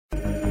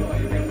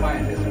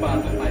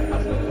Guided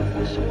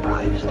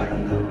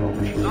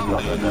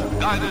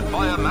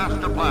by a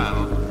master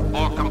plan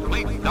for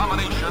complete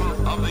domination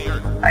of the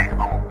earth. I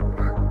hope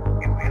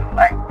you will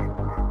like it.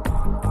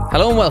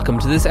 Hello and welcome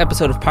to this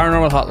episode of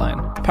Paranormal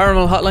Hotline.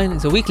 Paranormal Hotline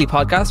is a weekly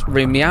podcast where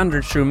we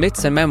meander through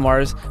myths and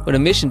memoirs with a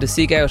mission to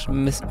seek out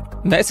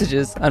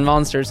messages and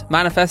monsters,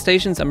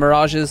 manifestations and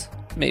mirages,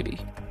 maybe.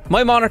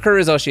 My moniker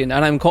is Oisin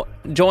and I'm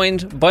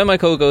joined by my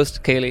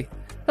co-ghost, Kaylee.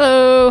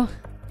 Hello.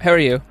 How are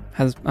you?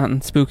 Has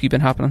spooky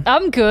been happening?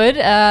 I'm good.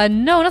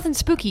 No, nothing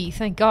spooky,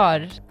 thank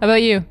God. How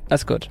about you?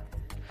 That's good.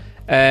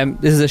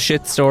 This is a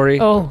shit story.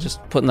 Oh.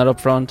 Just putting that up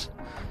front.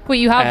 Wait,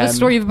 you have the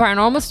story of a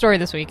paranormal story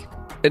this week?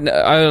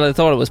 I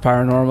thought it was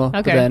paranormal,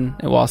 okay. But then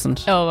it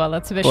wasn't. Oh, well,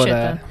 that's a bit shit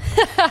then.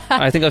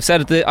 I think I've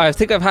said it. I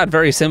think I've had a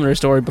very similar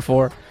story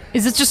before.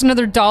 Is it just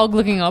another dog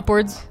looking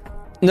upwards?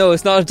 No,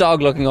 it's not a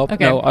dog looking up.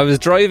 Okay. No, I was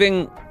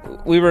driving.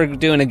 We were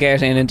doing a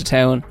get in into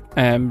town,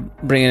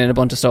 bringing in a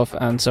bunch of stuff,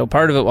 and so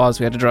part of it was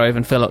we had to drive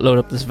and load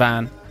up this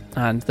van,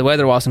 and the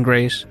weather wasn't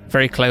great,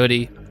 very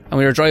cloudy, and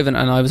we were driving,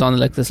 and I was on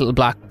like this little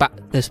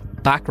this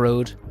back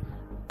road,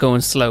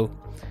 going slow,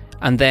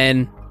 and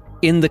then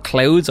in the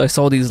clouds I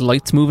saw these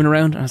lights moving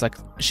around, and I was like,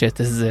 "Shit,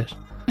 this is it."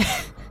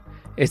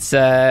 It's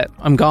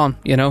I'm gone.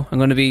 You know, I'm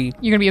going to be.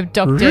 You're going to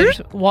be abducted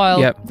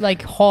while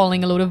like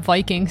hauling a load of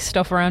Viking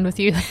stuff around with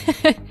you.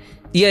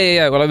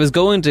 Yeah. Well, I was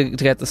going to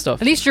get the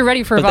stuff. At least you're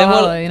ready for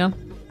Valhalla, you know.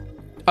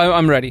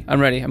 I'm ready.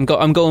 I'm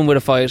going with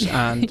a fight,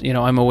 and you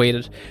know I'm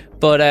awaited.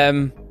 But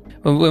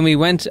when we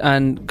went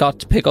and got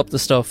to pick up the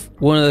stuff,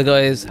 one of the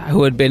guys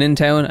who had been in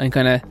town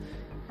and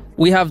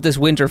we have this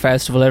winter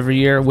festival every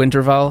year,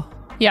 Winterval.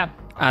 Yeah.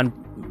 And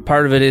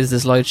part of it is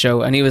this light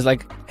show, and he was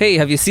like, "Hey,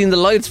 have you seen the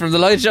lights from the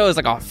light show?" I was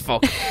like, "Oh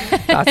fuck,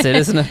 that's it,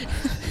 isn't it?"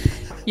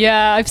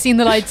 Yeah, I've seen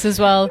the lights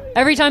as well.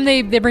 Every time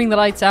they bring the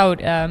lights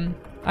out,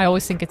 I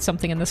always think it's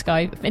something in the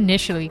sky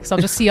initially, because I'll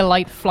just see a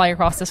light fly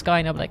across the sky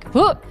and I'll be like,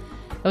 "Whoa,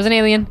 that was an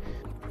alien."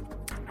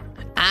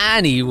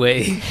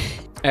 Anyway,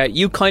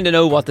 you kind of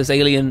know what this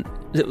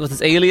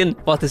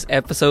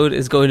episode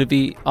is going to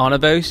be on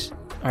about,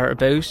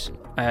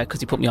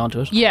 because you put me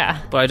onto it. Yeah.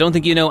 But I don't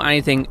think you know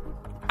anything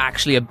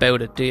actually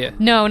about it, do you?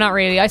 No, not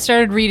really. I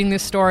started reading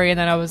this story and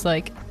then I was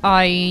like,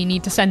 I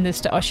need to send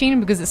this to Oisin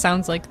because it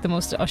sounds like the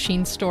most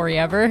Oisin story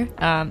ever.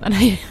 And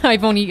I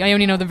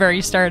only know the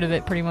very start of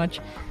it, pretty much.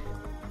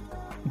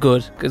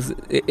 Good, because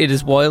it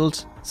is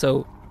wild.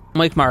 So,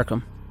 Mike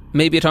Marcum,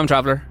 maybe a time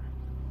traveller,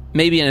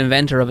 maybe an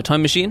inventor of a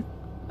time machine.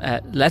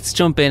 Let's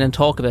jump in and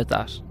talk about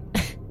that.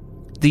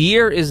 The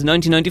year is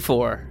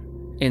 1994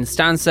 in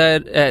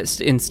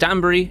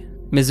Stanbury,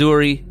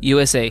 Missouri,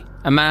 USA.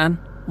 A man,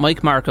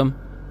 Mike Marcum,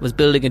 was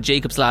building a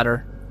Jacob's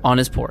ladder on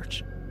his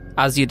porch.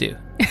 As you do.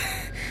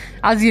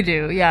 As you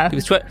do, yeah. He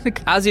was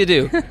as you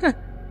do.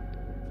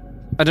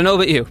 I don't know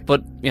about you,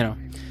 but you know,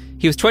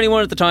 he was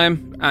 21 at the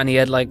time, and he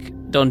had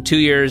done 2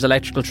 years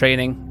electrical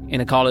training in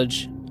a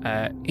college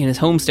in his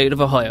home state of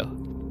Ohio.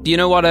 Do you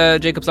know what a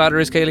Jacob's ladder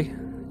is, Kaylee?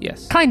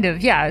 Yes. Kind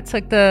of, yeah. It's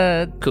like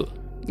the... Cool.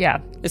 Yeah.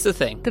 It's the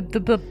thing.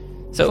 The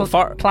so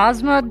far,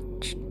 plasma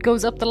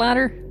goes up the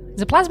ladder?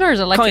 Is it plasma or is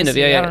it electricity? Kind of,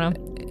 yeah. I don't know.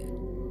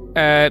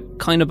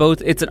 Kind of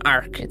both. It's an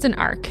arc. It's an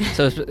arc.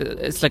 So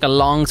it's like a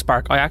long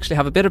spark. I actually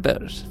have a bit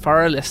about it for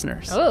our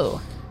listeners. Oh.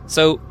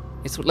 So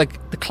it's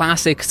like the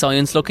classic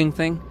science looking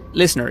thing.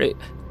 Listener,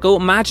 go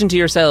imagine to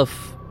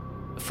yourself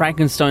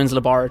Frankenstein's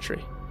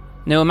laboratory.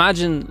 Now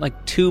imagine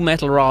 2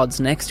 metal rods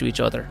next to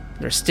each other.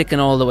 They're sticking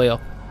all the way up.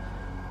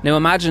 Now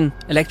imagine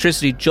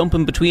electricity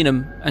jumping between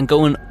them and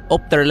going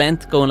up their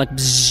length, going like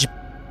bzzz,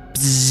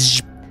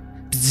 bzzz,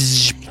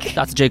 bzzz.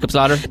 That's a Jacob's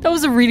ladder. That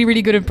was a really,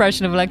 really good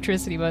impression of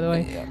electricity, by the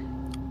way.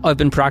 I've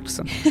been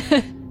practicing.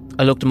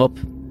 I looked them up.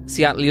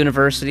 Seattle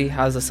University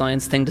has a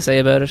science thing to say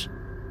about it.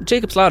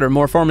 Jacob's ladder,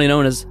 more formally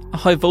known as a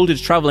high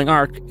voltage travelling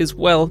arc, is,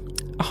 well,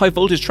 a high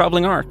voltage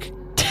travelling arc.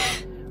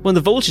 When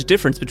the voltage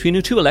difference between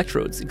the 2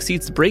 electrodes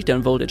exceeds the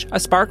breakdown voltage, a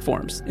spark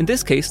forms. In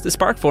this case, the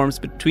spark forms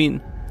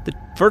between the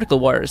vertical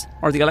wires,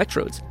 or the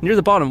electrodes, near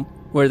the bottom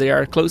where they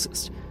are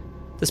closest.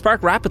 The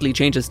spark rapidly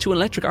changes to an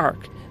electric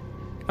arc.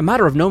 A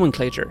matter of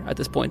nomenclature at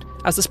this point,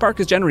 as the spark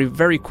is generally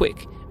very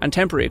quick and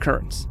temporary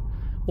occurrence,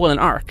 while an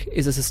arc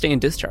is a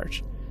sustained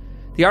discharge.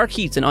 The arc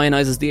heats and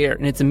ionizes the air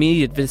in its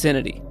immediate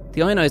vicinity.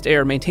 The ionized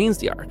air maintains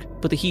the arc,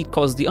 but the heat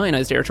causes the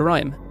ionized air to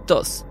rime.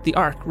 Thus, the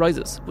arc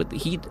rises with the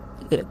heated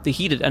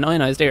and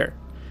ionized air,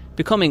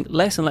 becoming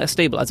less and less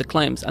stable as it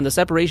climbs, and the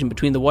separation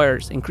between the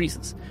wires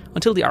increases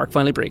until the arc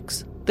finally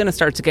breaks. Then it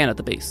starts again at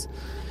the base.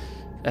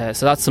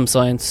 So that's some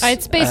science.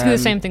 It's basically the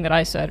same thing that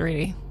I said,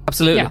 really.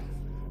 Absolutely. Yeah.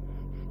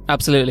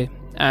 Absolutely.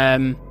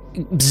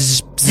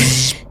 That's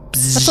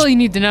all you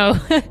need to know.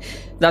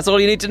 That's all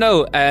you need to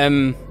know.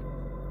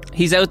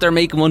 He's out there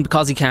making one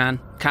because he can.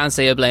 Can't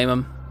say I blame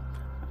him.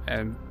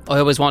 I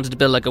always wanted to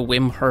build like a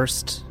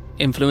Wimhurst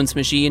influence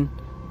machine.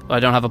 I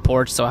don't have a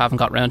porch, so I haven't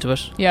got round to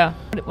it. Yeah.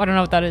 I don't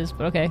know what that is,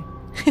 but okay.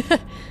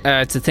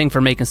 It's a thing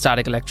for making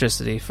static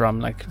electricity from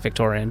like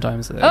Victorian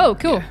times. Oh,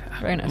 cool.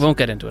 Yeah, very nice. I won't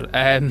get into it.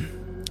 In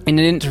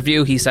an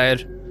interview, he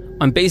said,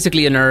 I'm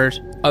basically a nerd.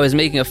 I was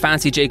making a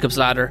fancy Jacob's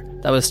ladder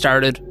that was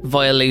started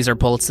via laser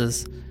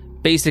pulses.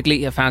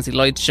 Basically a fancy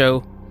light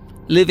show.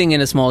 Living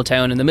in a small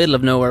town in the middle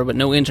of nowhere with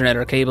no internet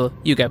or cable,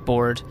 you get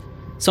bored.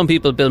 Some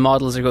people build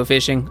models or go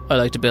fishing. I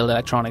like to build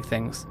electronic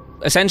things.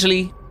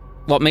 Essentially,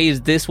 what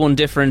made this one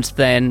different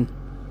than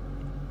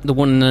the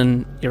one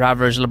in your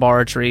average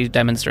laboratory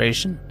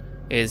demonstration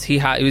is he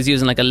was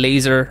using like a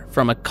laser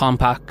from a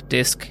compact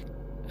disc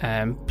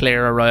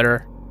player or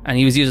writer, and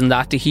he was using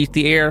that to heat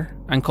the air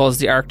and cause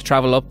the arc to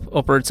travel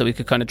upward, so we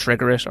could kind of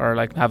trigger it or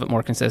like have it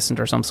more consistent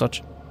or some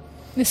such.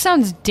 This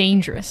sounds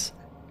dangerous.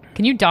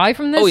 Can you die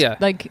from this? Oh yeah.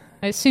 Like,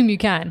 I assume you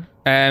can.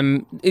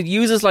 It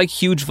uses like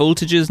huge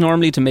voltages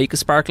normally to make a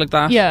spark like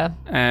that. Yeah.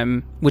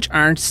 Which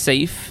aren't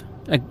safe.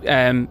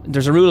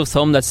 There's a rule of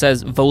thumb that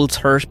says volts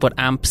hurt but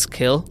amps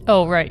kill.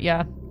 Oh, right,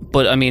 yeah.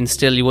 But I mean,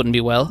 still you wouldn't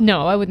be well.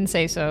 No, I wouldn't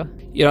say so.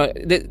 You know,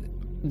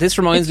 this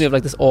reminds me of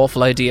like this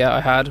awful idea I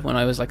had when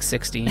I was like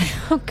 16.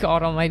 Oh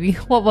God almighty.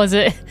 What was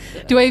it?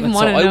 Do I even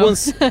want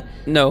to know?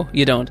 No,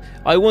 you don't.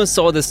 I once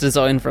saw this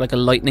design for like a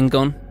lightning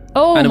gun.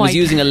 Oh, and it my was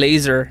using a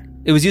laser.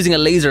 It was using a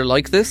laser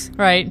like this.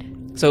 Right.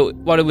 So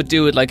what it would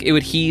do, it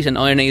would heat and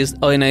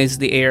ionize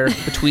the air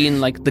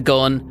between like the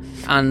gun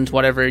and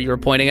whatever you were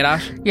pointing it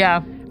at.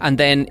 Yeah. And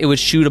then it would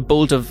shoot a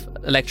bolt of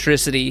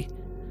electricity,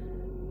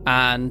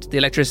 and the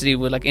electricity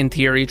would, like, in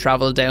theory,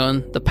 travel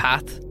down the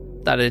path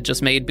that it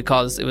just made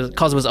because it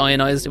was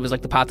ionized. It was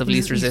like the path of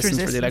least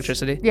resistance for the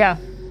electricity. Yeah.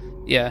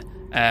 Yeah.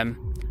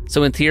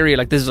 So in theory,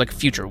 like, this is like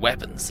future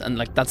weapons, and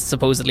like that's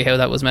supposedly how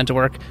that was meant to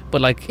work. But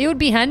like, it would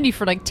be handy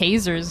for like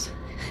tasers.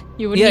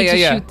 You wouldn't need to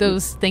shoot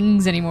those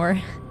things anymore.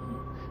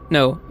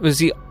 No,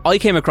 I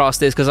came across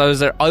this because I was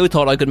there. I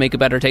thought I could make a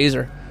better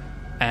taser.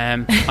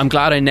 I'm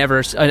glad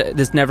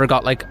this never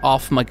got like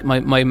off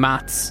my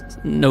maths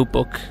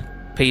notebook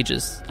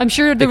pages. I'm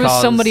sure there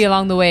was somebody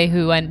along the way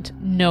who went,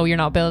 no, you're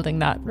not building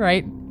that,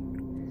 right?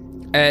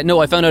 No,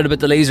 I found out about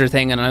the laser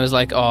thing and I was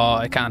like,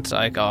 I can't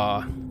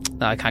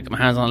get my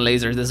hands on a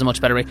laser. This is a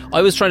much better way.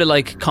 I was trying to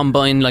like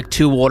combine like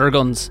 2 water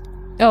guns.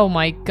 Oh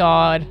my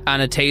God.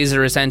 And a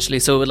taser essentially,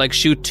 so it would like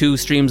shoot 2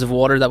 streams of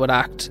water that would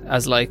act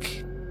as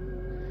like,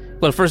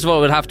 well, first of all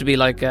it would have to be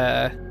like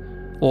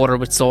water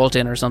with salt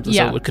in or something,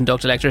 so it would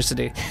conduct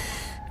electricity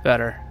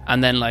better,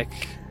 and then like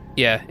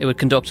it would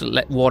conduct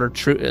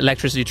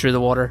electricity through the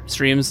water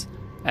streams,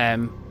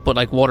 but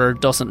like water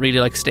doesn't really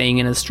like staying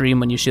in a stream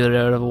when you shoot it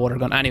out of a water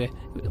gun. Anyway,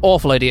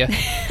 awful idea.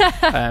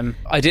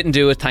 I didn't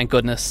do it, thank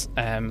goodness,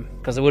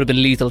 because it would have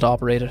been lethal to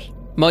operate it.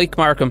 Mike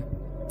Marcum,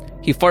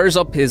 he fires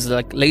up his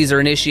like laser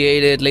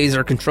initiated,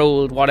 laser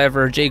controlled,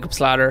 whatever Jacob's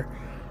ladder,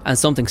 and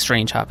something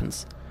strange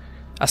happens.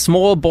 A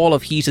small ball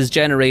of heat is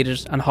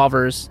generated and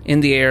hovers in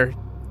the air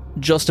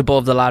just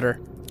above the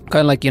ladder,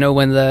 kind of like, you know,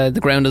 when the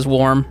ground is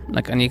warm,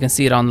 like, and you can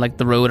see it on like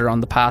the road or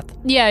on the path.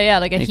 Yeah,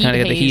 like a heat haze. You kind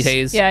of get the heat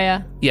haze.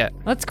 Yeah.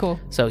 That's cool.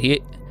 So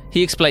he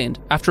explained,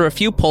 after a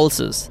few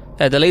pulses,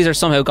 the laser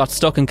somehow got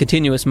stuck in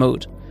continuous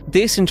mode.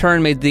 This in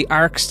turn made the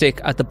arc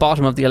stick at the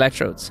bottom of the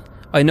electrodes.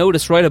 I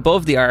noticed right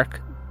above the arc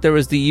there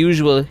was the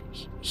usual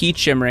heat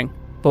shimmering,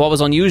 but what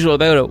was unusual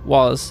about it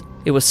was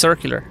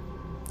circular,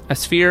 a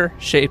sphere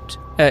shaped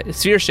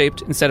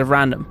instead of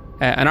random.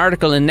 An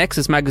article in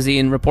Nexus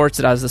magazine reports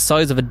it as the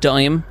size of a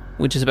dime,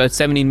 which is about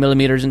 17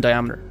 millimeters in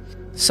diameter.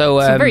 So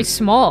very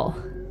small.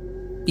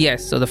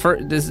 Yes, so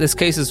this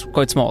case is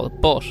quite small,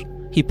 but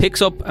he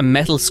picks up a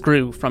metal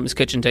screw from his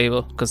kitchen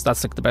table, because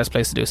that's like the best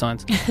place to do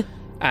science,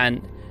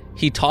 and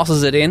he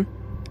tosses it in,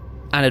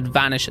 and it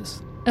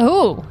vanishes.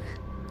 Oh.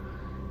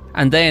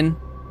 And then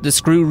the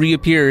screw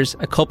reappears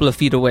a couple of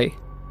feet away.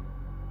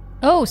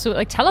 Oh, so it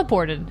like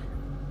teleported.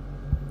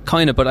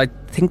 Kind of, but I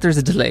think there's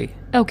a delay.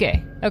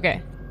 Okay.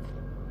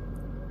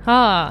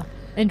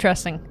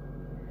 Interesting.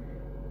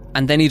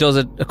 And then he does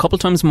it a couple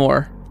times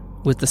more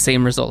with the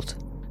same result.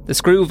 The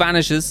screw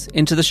vanishes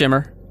into the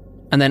shimmer,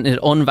 and then it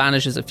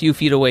unvanishes a few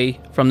feet away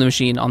from the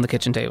machine on the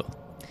kitchen table.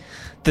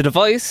 The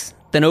device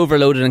then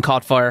overloaded and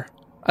caught fire,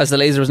 as the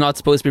laser was not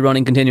supposed to be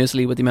running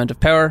continuously with the amount of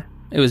power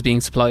it was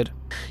being supplied.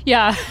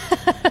 Yeah.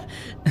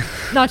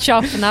 Not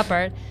shocked in that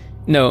part.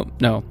 No.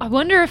 I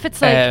wonder if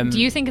it's like, do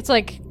you think it's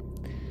like,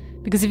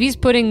 because if he's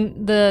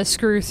putting the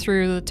screw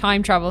through the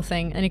time travel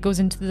thing and it goes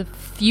into the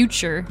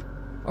future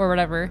or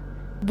whatever,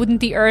 wouldn't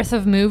the Earth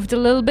have moved a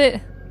little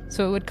bit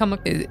so it would come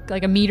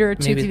like a meter or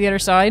two to the other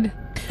side?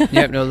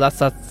 Yeah, no,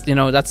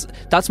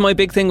 that's my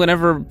big thing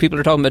whenever people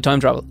are talking about time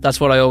travel.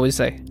 That's what I always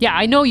say. Yeah,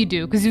 I know you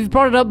do, because you've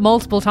brought it up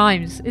multiple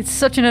times. It's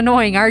such an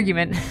annoying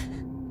argument.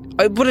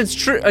 But it's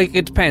true. Like,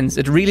 it depends.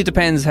 It really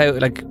depends how.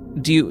 Like,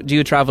 do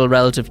you travel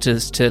relative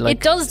to like?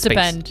 It does space?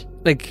 depend.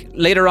 Like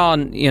later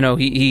on, you know,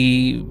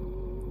 he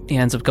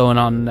ends up going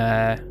on.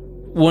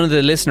 One of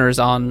the listeners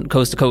on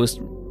Coast to Coast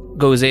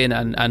goes in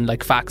and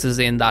like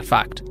faxes in that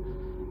fact,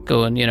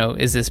 going, you know,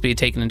 is this being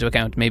taken into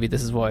account? Maybe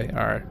this is why,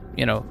 or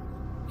you know,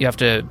 you have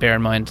to bear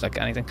in mind like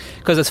anything,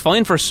 because it's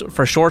fine for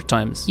short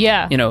times.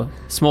 Yeah, you know,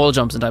 small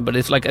jumps in time. But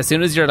if like as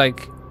soon as you're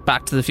like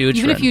Back to the Future,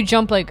 even if you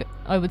jump like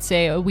I would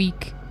say a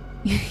week.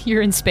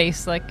 You're in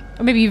space, like,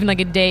 or maybe even like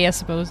a day, I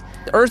suppose.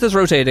 The Earth is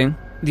rotating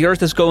the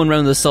Earth is going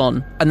around the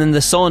sun, and then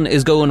the sun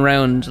is going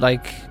around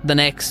like the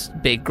next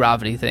big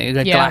gravity thing,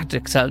 like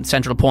galactic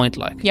central point.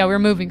 Like, yeah, we're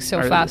moving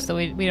so fast that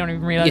we don't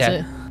even realize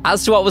it.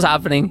 As to what was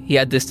happening, he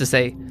had this to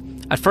say: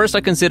 "At first,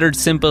 I considered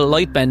simple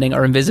light bending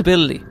or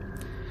invisibility.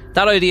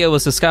 That idea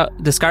was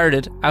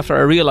discarded after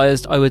I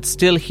realised I would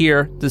still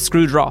hear the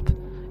screw drop,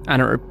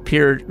 and it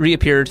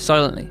reappeared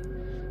silently.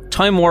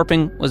 Time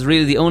warping was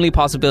really the only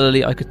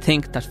possibility I could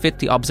think that fit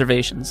the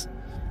observations."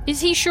 Is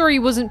he sure he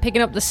wasn't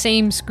picking up the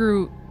same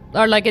screw,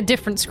 or like a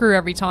different screw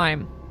every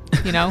time?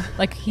 You know,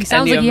 like he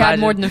sounds like he had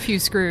more than a few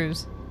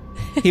screws.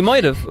 He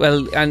might have.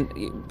 Well, and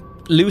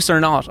loose or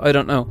not, I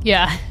don't know.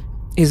 Yeah.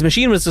 His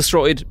machine was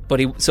destroyed, but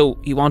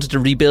he wanted to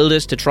rebuild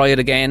it to try it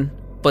again.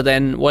 But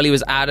then while he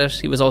was at it,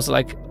 he was also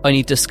like, I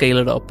need to scale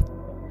it up.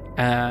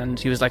 And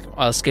he was like,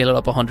 I'll scale it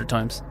up 100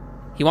 times.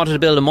 He wanted to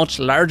build a much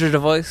larger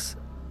device,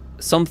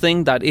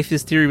 something that, if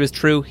his theory was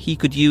true, he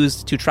could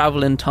use to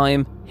travel in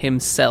time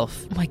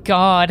himself. Oh my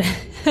god.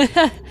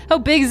 How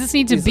big does this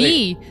need to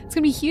be? It's going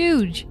to be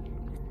huge.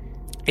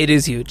 It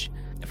is huge.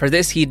 For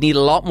this, he'd need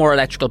a lot more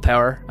electrical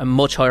power and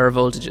much higher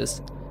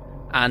voltages.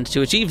 And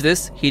to achieve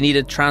this, he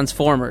needed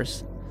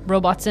transformers.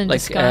 Robots in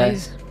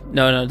disguise.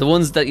 No, the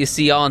ones that you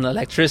see on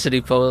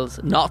electricity poles,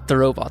 not the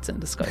robots in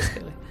disguise,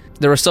 Kelly.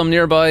 There were some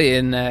nearby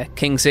in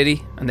King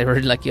City, and they were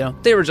like,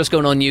 they were just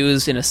going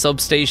unused in a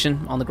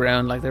substation on the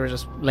ground, like they were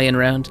just laying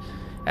around.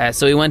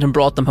 So he went and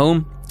brought them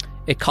home.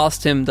 It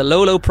cost him the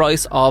low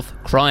price of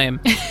crime.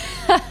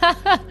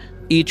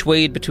 Each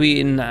weighed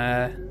between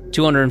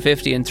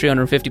 250 and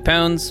 350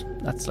 pounds.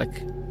 That's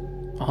like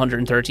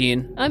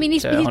 113. I mean,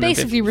 he's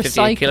basically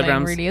recycling,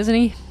 kilograms. Really, isn't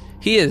he?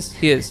 He is.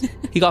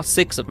 He got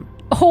 6 of them.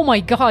 Oh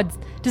my god.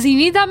 Does he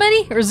need that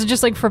many? Or is it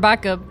just like for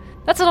backup?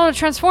 That's a lot of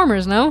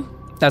Transformers, no?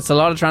 That's a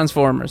lot of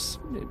Transformers.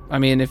 I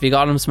mean, if you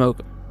got them, smoke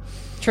them.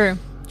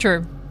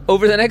 True.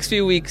 Over the next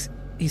few weeks,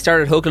 he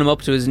started hooking them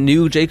up to his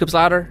new Jacob's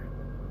ladder.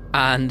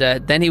 And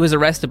then he was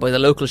arrested by the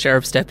local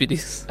sheriff's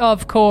deputies.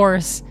 Of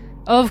course.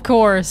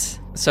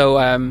 So,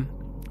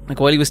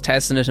 while he was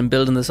testing it and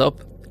building this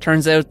up,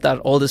 turns out that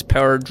all this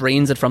power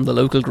drains it from the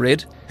local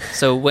grid.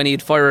 So when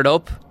he'd fire it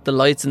up, the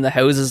lights in the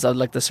houses of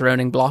like the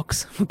surrounding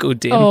blocks would go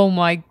dim. Oh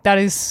my, that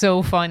is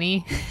so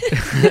funny.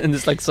 And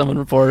it's like someone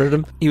reported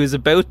him. He was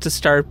about to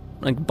start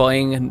like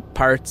buying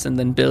parts and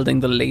then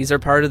building the laser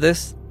part of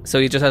this. So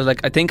he just had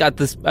like, I think at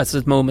this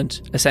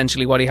moment,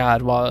 essentially what he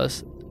had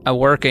was a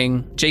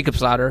working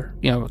Jacob's ladder,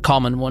 a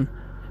common one.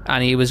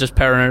 And he was just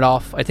powering it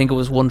off. I think it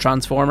was one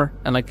transformer.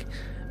 And like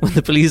when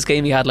the police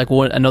came, he had like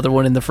another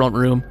one in the front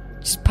room.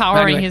 Just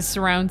powering his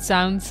surround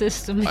sound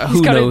system.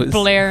 He's got it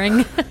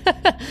blaring.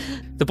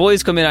 The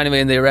boys come in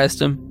anyway and they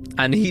arrest him.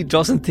 And he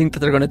doesn't think that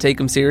they're going to take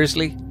him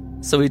seriously.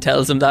 So he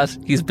tells them that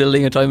he's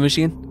building a time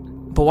machine.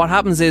 But what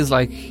happens is,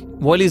 like,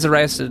 while he's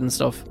arrested and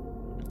stuff,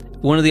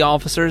 one of the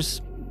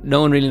officers, no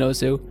one really knows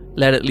who,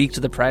 let it leak to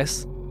the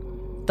press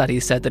that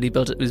he said that he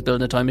was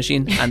building a time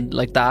machine. And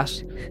like that,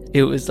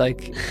 it was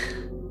like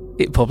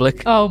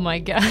public. Oh my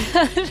god.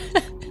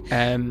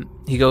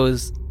 He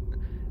goes,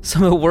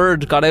 some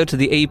word got out to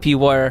the AP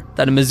wire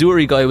that a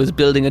Missouri guy was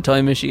building a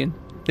time machine.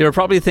 They were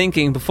probably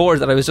thinking before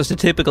that I was just a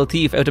typical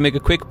thief out to make a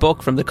quick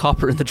buck from the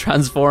copper and the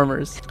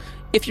transformers.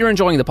 If you're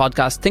enjoying the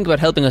podcast, think about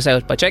helping us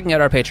out by checking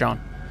out our Patreon.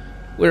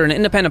 We're an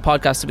independent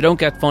podcast, so we don't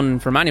get funding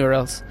from anywhere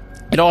else.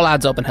 It all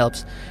adds up and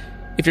helps.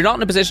 If you're not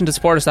in a position to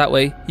support us that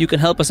way, you can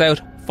help us out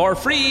for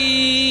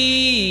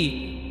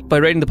free by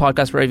rating the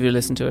podcast wherever you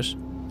listen to it,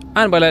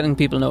 and by letting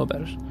people know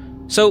about it.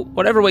 So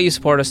whatever way you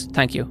support us,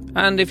 thank you.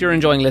 And if you're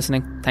enjoying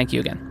listening, thank you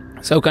again.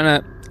 So kind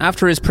of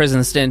after his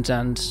prison stint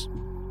and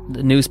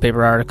the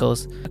newspaper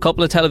articles, a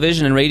couple of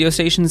television and radio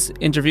stations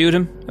interviewed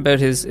him about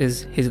his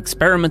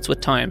experiments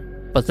with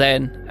time. But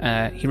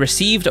then he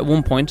received at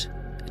one point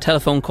a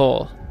telephone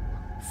call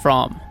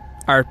from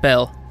Art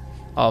Bell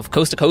of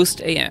Coast to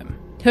Coast AM.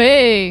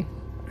 Hey!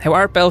 How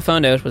Art Bell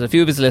found out was a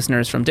few of his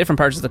listeners from different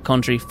parts of the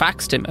country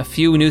faxed him a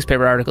few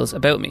newspaper articles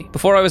about me.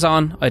 Before I was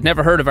on, I'd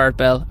never heard of Art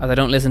Bell, as I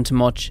don't listen to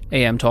much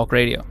AM talk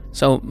radio.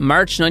 So,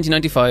 March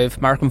 1995,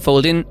 Marcum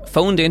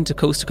phoned in to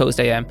Coast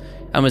AM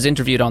and was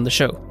interviewed on the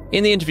show.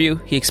 In the interview,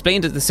 he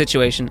explained the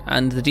situation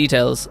and the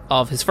details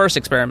of his first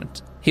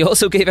experiment. He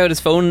also gave out his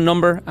phone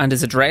number and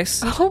his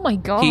address. Oh my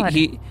god.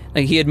 He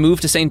had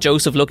moved to St.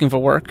 Joseph looking for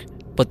work,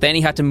 but then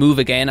he had to move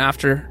again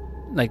after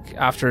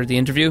the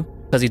interview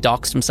because he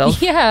doxed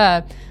himself.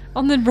 Yeah,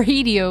 on the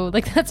radio.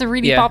 Like, that's a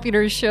really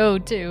popular show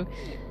too.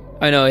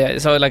 I know, yeah.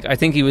 So like, I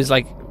think he was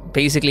like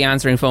basically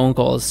answering phone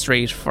calls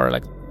straight for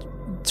like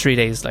 3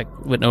 days, like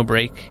with no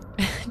break.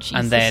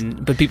 And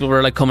then, but people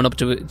were like coming up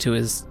to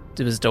his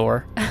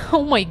door.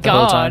 Oh my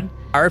god.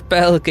 Art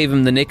Bell gave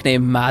him the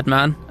nickname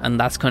Madman, and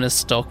that's kind of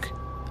stuck.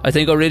 I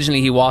think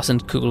originally he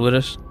wasn't cool with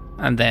it,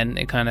 and then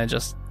he kind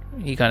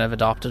of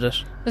adopted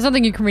it. There's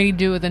nothing you can really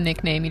do with a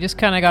nickname. You just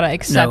kind of gotta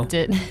accept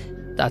it.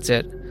 That's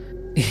it.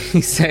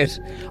 He said,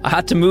 I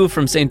had to move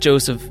from St.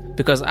 Joseph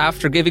because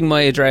after giving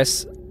my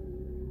address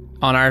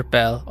on Art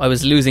Bell, I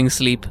was losing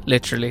sleep,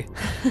 literally.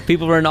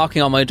 People were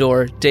knocking on my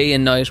door day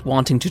and night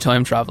wanting to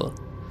time travel.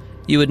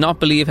 You would not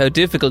believe how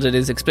difficult it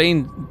is to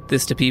explain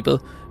this to people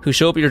who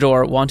show up at your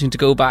door wanting to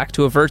go back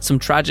to avert some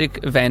tragic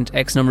event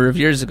X number of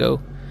years ago.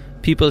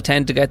 People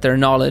tend to get their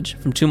knowledge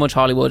from too much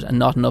Hollywood and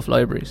not enough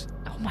libraries.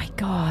 Oh my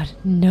God,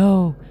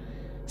 no.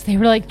 So they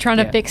were like trying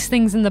to fix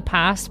things in the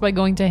past by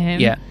going to him?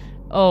 Yeah.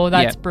 Oh,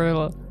 that's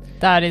brutal.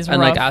 That is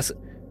rough.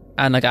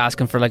 And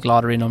asking for like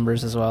lottery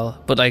numbers as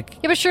well. But like,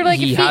 yeah, but sure, like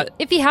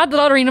if he had the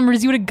lottery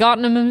numbers, he would have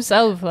gotten them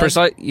himself.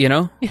 Like. You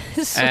know?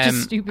 It's such a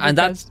stupid and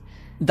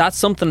that's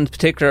something in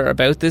particular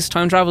about this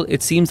time travel.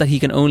 It seems that he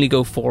can only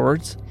go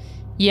forwards.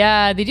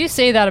 Yeah, they do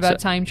say that about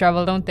time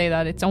travel, don't they?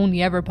 That it's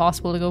only ever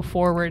possible to go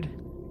forward.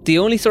 The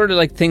only sort of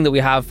like thing that we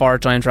have for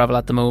time travel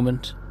at the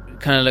moment,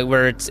 kind of like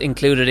where it's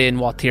included in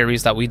what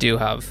theories that we do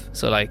have,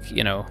 so like,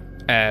 you know,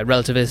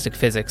 relativistic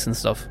physics and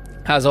stuff,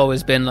 has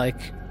always been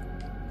like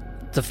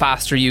the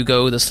faster you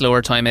go, the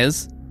slower time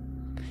is.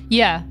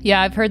 Yeah,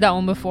 I've heard that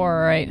one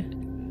before, right?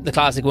 The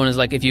classic one is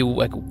like if you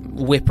like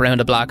whip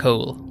around a black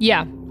hole.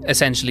 Yeah.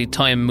 Essentially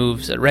time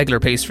moves at regular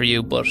pace for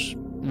you, but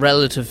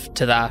relative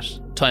to that,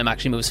 time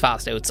actually moves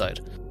fast outside.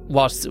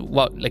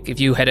 What like if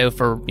you head out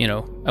for, you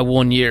know, a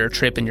 1 year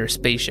trip in your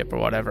spaceship or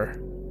whatever,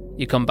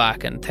 you come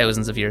back and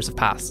thousands of years have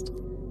passed.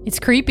 It's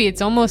creepy.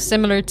 It's almost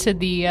similar to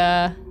the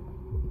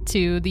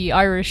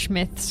Irish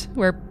myths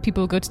where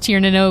people go to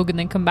Tír na nÓg and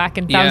then come back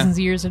and thousands of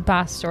years had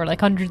passed, or like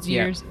hundreds of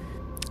years.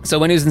 So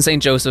when he was in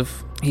St.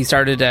 Joseph, he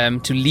started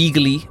to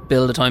legally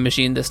build a time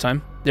machine this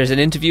time. There's an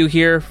interview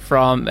here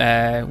from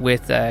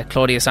with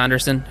Claudia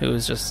Sanderson, who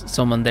was just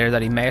someone there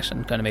that he met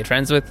and kind of made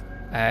friends with,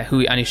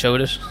 and he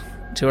showed it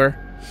to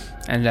her.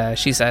 And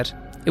she said,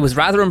 "It was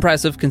rather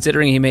impressive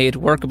considering he made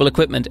workable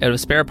equipment out of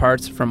spare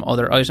parts from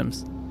other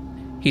items.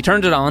 He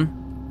turned it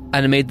on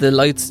and it made the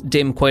lights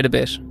dim quite a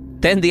bit.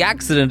 Then the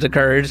accident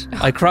occurred.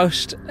 I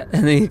crashed,"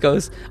 and then he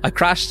goes, "I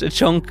crashed a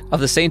chunk of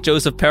the St.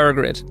 Joseph power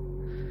grid.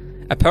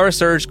 A power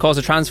surge caused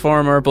a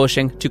transformer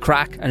bushing to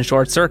crack and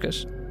short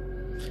circuit.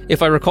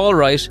 If I recall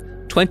right,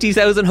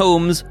 20,000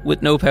 homes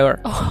with no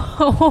power."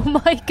 Oh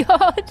my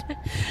God.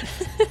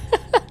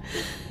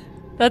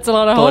 That's a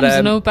lot of homes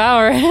with no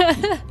power.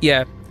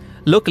 Yeah.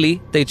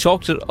 Luckily, they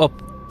chalked it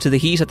up to the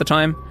heat at the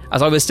time,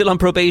 as I was still on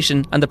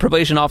probation and the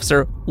probation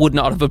officer would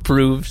not have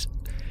approved.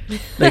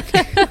 Like,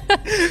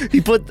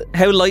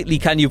 how lightly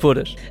can you put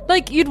it?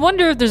 Like, you'd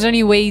wonder if there's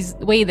any way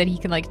that he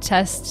can like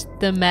test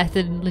the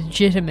method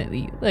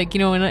legitimately, like, you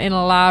know, in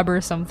a lab or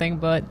something.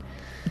 But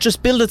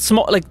just build it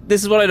small. Like,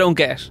 this is what I don't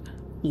get.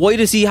 Why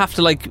does he have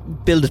to like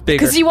build it bigger?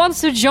 Because he wants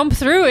to jump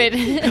through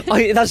it.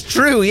 That's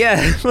true,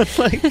 yeah.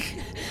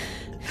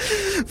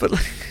 But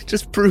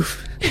just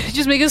proof.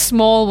 Just make a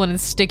small one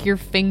and stick your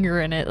finger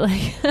in it.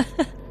 Like.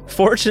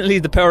 Fortunately,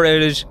 the power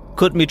outage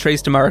couldn't be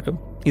traced to Marcum.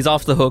 He's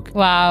off the hook.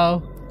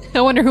 Wow.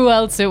 I wonder who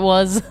else it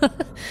was.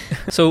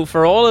 So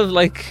for all of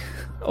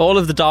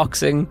the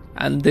doxing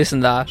and this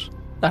and that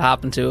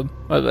happened to him,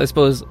 well, I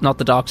suppose not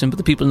the doxing, but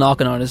the people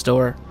knocking on his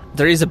door,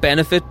 there is a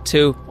benefit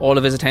to all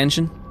of his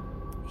attention.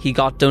 He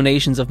got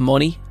donations of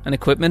money and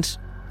equipment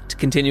to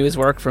continue his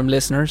work from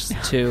listeners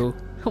to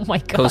oh my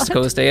God. Coast to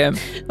Coast AM.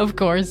 Of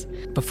course.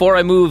 Before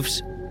I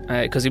moved,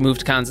 because he moved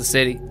to Kansas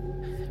City,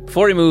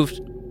 before I moved,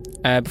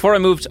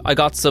 I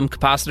got some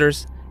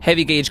capacitors,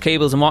 heavy gauge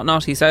cables and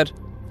whatnot, he said.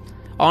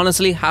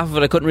 Honestly, half of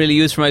it I couldn't really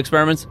use for my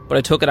experiments, but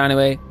I took it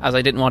anyway, as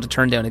I didn't want to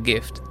turn down a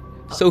gift.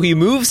 So he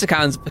moves to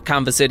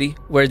Kansas City,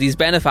 where these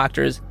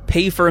benefactors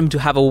pay for him to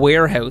have a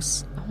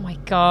warehouse. Oh my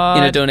God.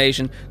 In a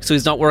donation, so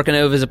he's not working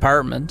out of his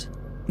apartment.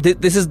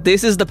 This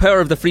is the power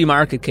of the free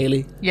market,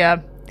 Kaylee.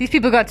 Yeah, these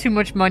people got too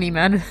much money,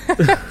 man. But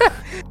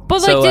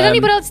like, so, did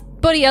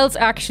anybody else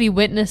actually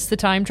witness the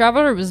time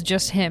travel, or was it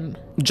just him?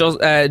 Just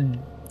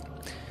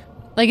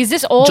like, is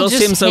this all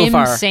just him so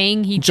far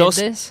saying he did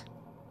this?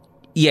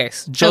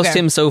 Yes, just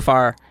him so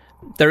far.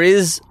 There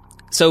is,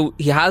 so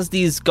he has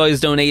these guys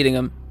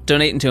donating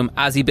to him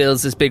as he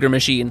builds this bigger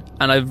machine,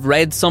 and I've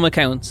read some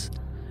accounts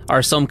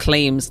or some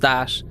claims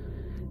that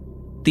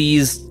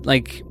these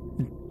like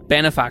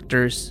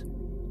benefactors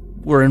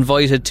were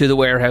invited to the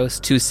warehouse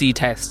to see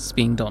tests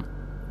being done.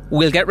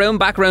 We'll get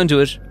back round to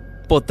it,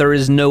 but there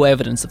is no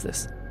evidence of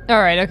this.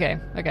 Alright,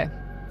 okay.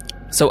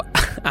 So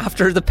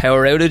after the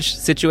power outage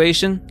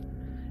situation,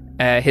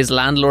 his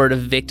landlord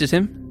evicted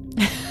him.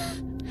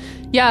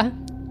 Yeah,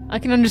 I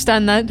can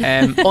understand that.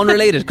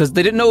 Unrelated, because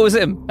they didn't know it was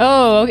him.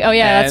 Oh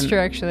yeah, that's true.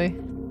 Actually,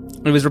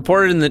 it was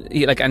reported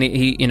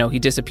he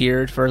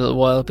disappeared for a little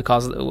while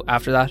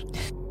after that.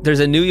 There's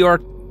a New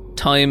York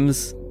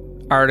Times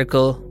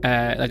article,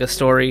 like a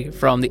story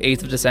from the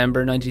 8th of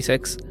December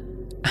 96,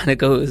 and it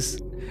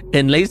goes,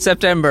 "In late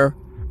September,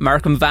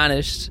 Marcum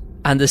vanished,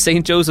 and the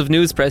St. Joseph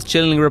News Press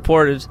chillingly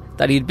reported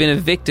that he'd been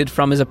evicted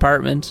from his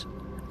apartment,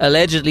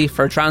 allegedly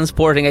for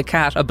transporting a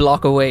cat a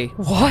block away."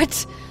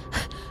 What?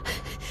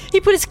 He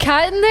put his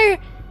cat in there?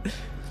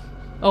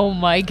 Oh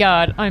my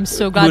God, I'm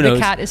so glad the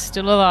cat is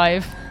still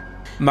alive.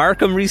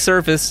 Marcum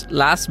resurfaced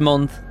last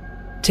month,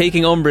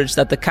 taking umbrage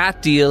that the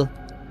cat deal,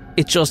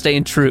 it just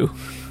ain't true.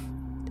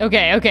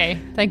 Okay,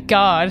 thank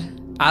God.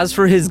 As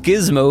for his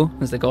gizmo,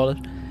 as they call it,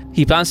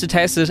 He plans to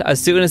test it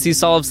as soon as he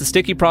solves the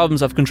sticky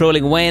problems of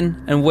controlling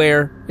when and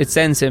where it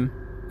sends him.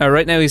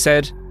 Right now, he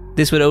said,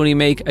 this would only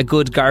make a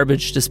good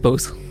garbage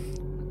disposal.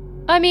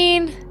 I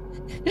mean,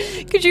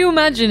 could you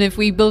imagine if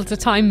we built a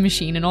time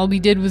machine and all we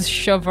did was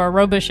shove our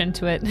rubbish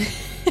into it?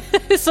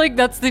 It's like,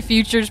 that's the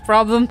future's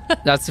problem.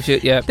 That's the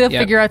future, yeah. They'll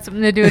figure out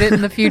something to do with it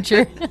in the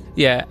future.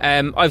 Yeah,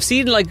 I've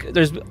seen, like,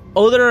 there's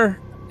other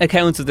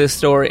accounts of this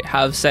story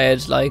have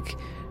said, like,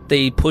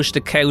 they pushed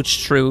a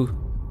couch through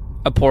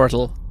a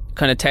portal,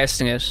 kind of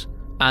testing it,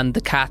 and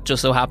the cat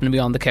just so happened to be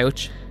on the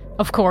couch.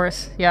 Of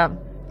course, yeah.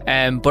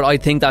 But I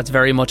think that's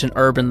very much an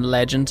urban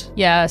legend.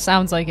 Yeah,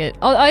 sounds like it.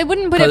 I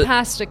wouldn't put it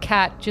past a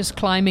cat just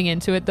climbing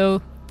into it,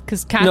 though,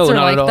 because cats are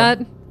like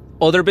that.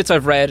 Other bits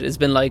I've read has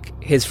been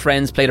like his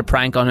friends played a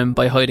prank on him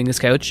by hiding his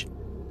couch.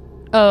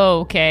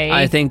 Oh, okay.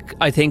 I think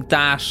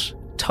that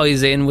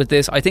ties in with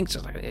this. I think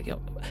just like, you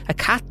know, a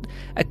cat.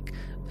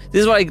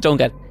 This is what I don't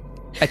get.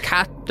 A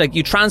cat, like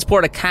you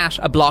transport a cat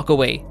a block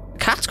away. A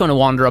cat's going to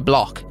wander a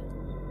block.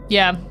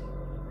 Yeah.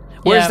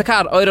 Where's the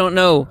cat? I don't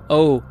know.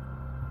 Oh,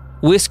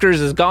 Whiskers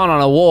is gone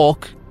on a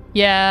walk.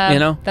 Yeah, you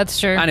know, that's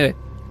true. Anyway,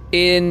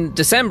 in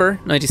December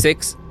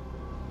 '96,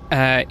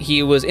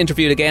 he was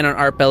interviewed again on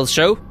Art Bell's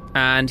show,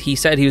 and he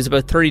said he was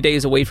about 30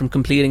 days away from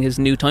completing his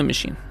new time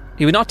machine.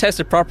 He would not test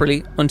it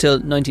properly until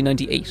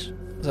 1998.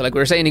 So, like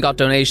we were saying, he got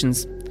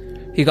donations.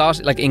 He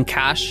got, like in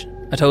cash,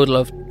 a total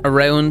of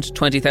around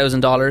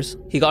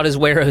 $20,000. He got his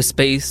warehouse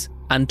space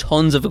and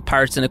tons of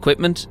parts and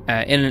equipment.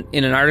 In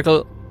an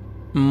article,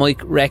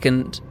 Mike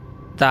reckoned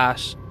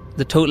that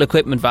the total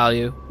equipment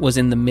value was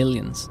in the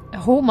millions.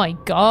 Oh my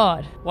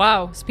god.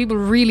 Wow. So people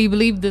really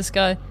believed this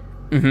guy.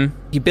 Mm-hmm.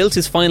 He built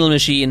his final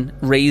machine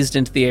raised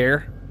into the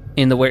air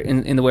in the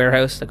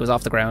warehouse, like it was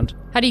off the ground.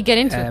 How do you get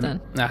into it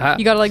then?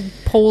 You got to like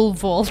pole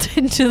vault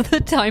into the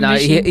time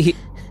machine.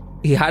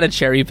 He had a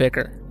cherry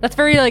picker. That's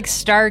very like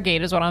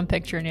Stargate is what I'm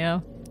picturing, you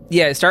know?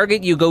 Yeah,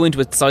 Stargate, you go into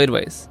it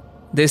sideways.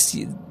 It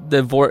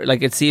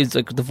seems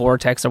like the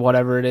vortex or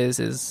whatever it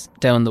is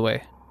down the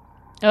way.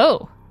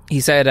 Oh. He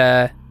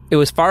said it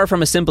was far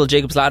from a simple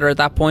Jacob's ladder at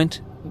that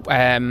point.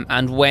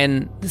 And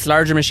when this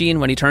larger machine,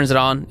 when he turns it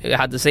on, it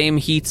had the same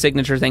heat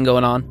signature thing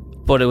going on,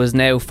 but it was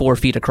now 4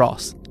 feet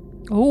across.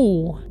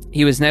 Oh.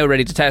 He was now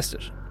ready to test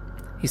it.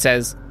 He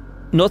says,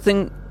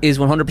 nothing is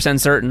 100%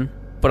 certain,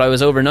 but I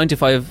was over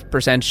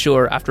 95%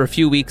 sure after a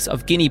few weeks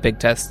of guinea pig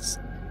tests,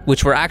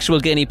 which were actual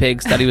guinea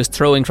pigs that he was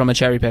throwing from a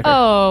cherry picker.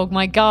 Oh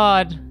my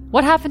god.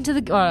 What happened to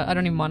the... I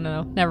don't even want to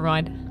know. Never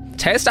mind.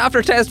 Test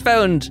after test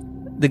found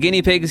the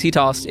guinea pigs he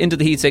tossed into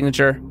the heat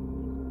signature.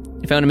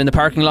 He found them in the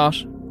parking lot.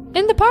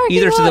 In the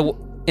parking lot?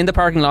 In the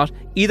parking lot,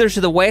 either to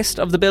the west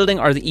of the building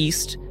or the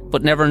east,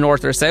 but never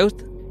north or south.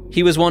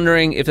 He was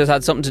wondering if this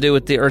had something to do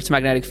with the Earth's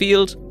magnetic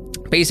field.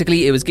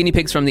 Basically, it was guinea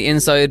pigs from the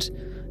inside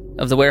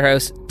of the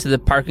warehouse to the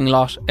parking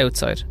lot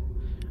outside.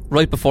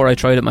 Right before I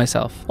tried it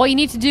myself. What you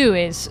need to do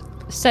is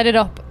set it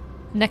up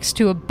next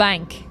to a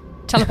bank.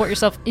 Teleport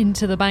yourself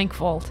into the bank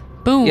vault.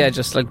 Boom. Yeah,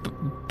 just like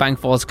bank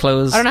vaults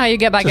closed. I don't know how you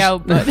get back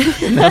out, but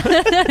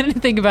I didn't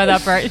think about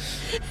that part.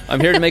 I'm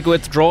here to make a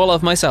withdrawal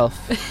of myself.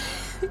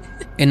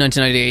 In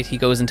 1998, he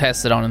goes and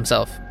tests it on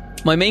himself.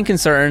 My main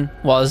concern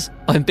was,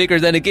 I'm bigger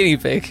than a guinea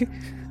pig.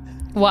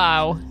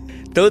 Wow.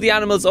 Though the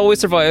animals always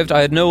survived,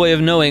 I had no way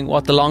of knowing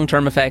what the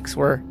long-term effects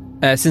were,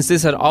 since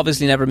this had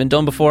obviously never been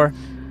done before,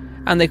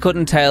 and they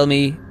couldn't tell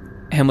me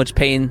how much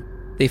pain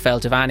they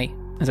felt, if any.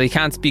 And so you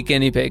can't speak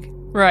guinea pig.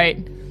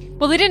 Right.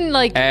 Well, they didn't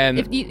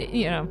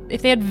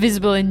if they had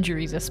visible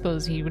injuries, I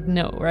suppose you would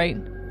know, right?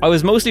 I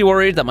was mostly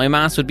worried that my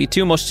mass would be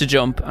too much to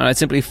jump and I'd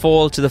simply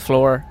fall to the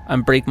floor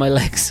and break my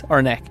legs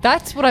or neck.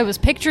 That's what I was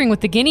picturing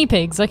with the guinea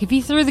pigs. Like, if he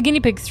threw the guinea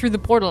pig through the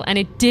portal and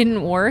it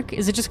didn't work,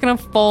 is it just going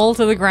to fall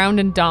to the ground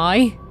and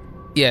die?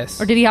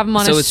 Yes. Or did he have him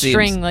on a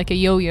string like a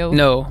yo-yo?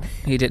 No,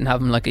 he didn't have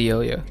him like a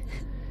yo-yo.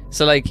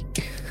 So, like,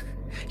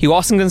 he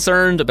wasn't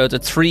concerned about the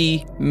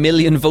 3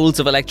 million volts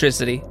of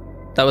electricity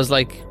that was,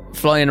 like,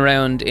 flying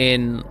around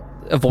in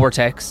a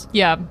vortex.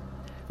 Yeah.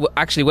 Well,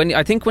 actually,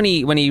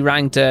 when he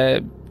ranked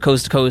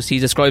Coast to Coast, he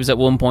describes it at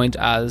one point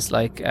as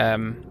like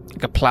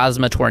a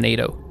plasma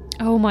tornado.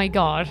 Oh my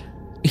god.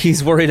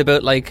 He's worried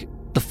about like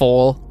the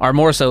fall, or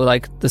more so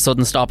like the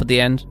sudden stop at the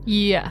end.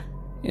 Yeah.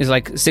 It's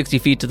like 60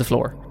 feet to the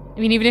floor. I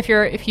mean, even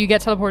if you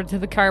get teleported to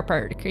the car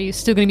park, are you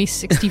still going to be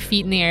 60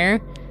 feet in the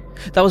air?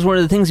 That was one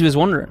of the things he was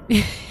wondering.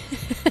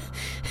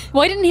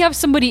 Why didn't he have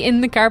somebody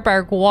in the car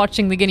park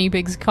watching the guinea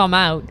pigs come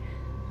out?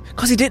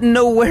 Because he didn't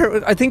know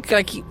where. I think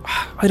like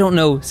I don't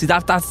know. See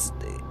that's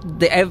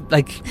the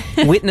like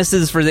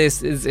witnesses for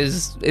this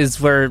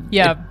is where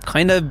it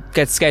kind of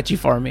gets sketchy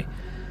for me.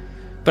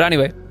 But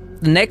anyway,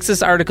 the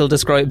Nexus article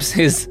describes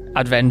his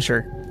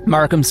adventure.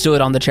 Marcum stood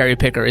on the cherry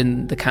picker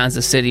in the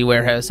Kansas City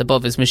warehouse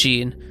above his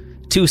machine.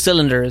 2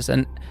 cylinders,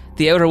 and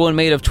the outer one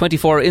made of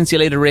 24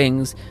 insulated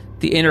rings,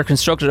 the inner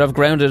constructed of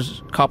grounded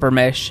copper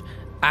mesh,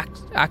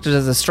 acted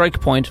as a strike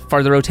point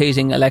for the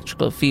rotating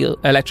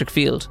electric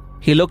field.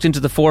 He looked into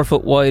the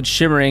 4-foot wide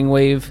shimmering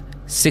wave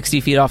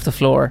 60 feet off the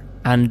floor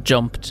and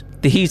jumped.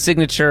 The heat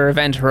signature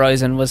event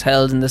horizon was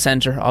held in the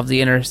centre of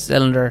the inner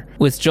cylinder,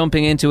 with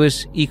jumping into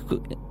it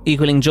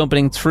equaling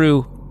jumping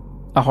through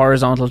a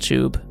horizontal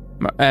tube,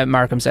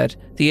 Marcum said.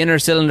 The inner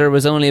cylinder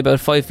was only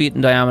about 5 feet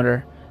in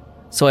diameter,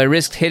 so I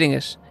risked hitting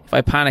it if I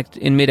panicked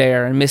in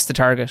midair and missed the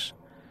target.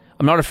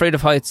 I'm not afraid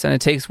of heights, and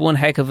it takes one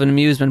heck of an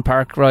amusement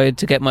park ride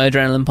to get my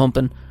adrenaline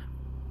pumping,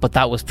 but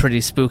that was pretty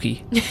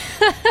spooky.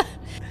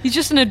 He's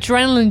just an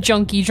adrenaline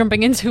junkie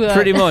jumping into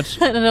pretty much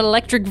an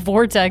electric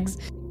vortex.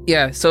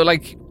 Yeah, so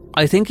like,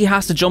 I think he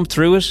has to jump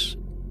through it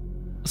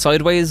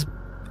sideways,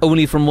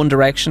 only from one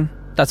direction.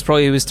 That's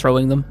probably who was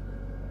throwing them.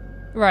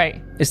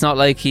 Right. It's not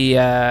like he,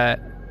 I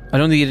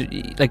don't think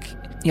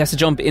he has to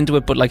jump into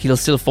it, but like he'll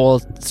still fall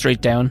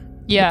straight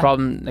down. Yeah. The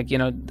problem, like, you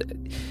know,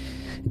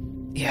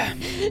 yeah.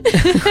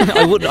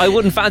 I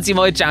wouldn't fancy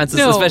my chances,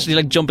 especially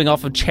like jumping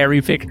off a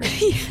cherry picker.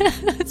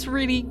 That's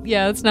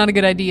not a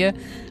good idea.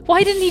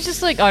 Why didn't he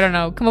just, like, I don't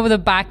know, come up with a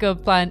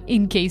backup plan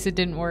in case it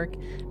didn't work?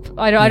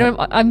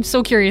 I'm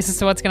so curious as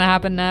to what's going to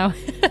happen now.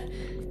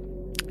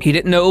 He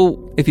didn't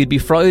know if he'd be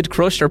fried,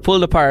 crushed, or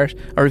pulled apart,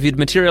 or if he'd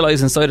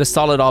materialize inside a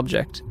solid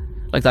object,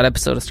 like that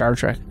episode of Star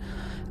Trek.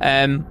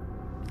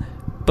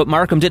 But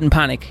Marcum didn't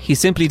panic. He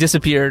simply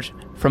disappeared.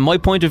 From my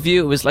point of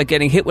view, it was like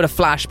getting hit with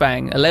a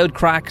flashbang, a loud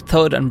crack,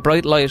 thud, and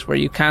bright light where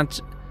you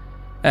can't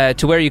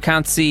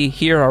see,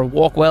 hear, or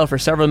walk well for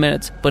several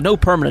minutes, but no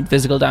permanent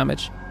physical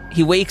damage.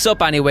 He wakes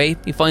up anyway.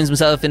 He finds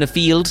himself in a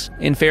field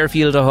in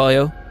Fairfield,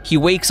 Ohio. He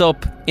wakes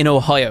up in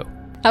Ohio.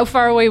 How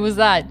far away was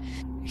that?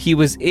 He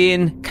was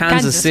in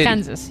Kansas City.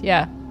 Kansas,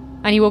 yeah.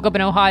 And he woke up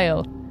in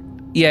Ohio.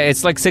 Yeah,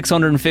 it's like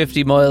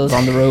 650 miles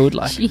on the road.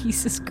 Like.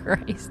 Jesus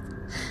Christ.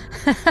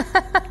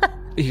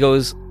 He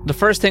goes, the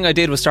first thing I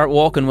did was start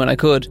walking when I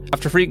could.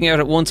 After freaking out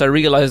at once, I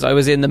realised I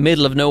was in the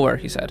middle of nowhere,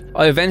 he said.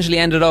 I eventually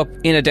ended up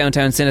in a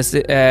downtown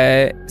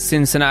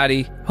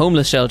Cincinnati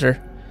homeless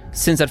shelter,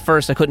 since at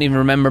first I couldn't even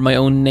remember my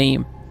own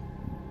name.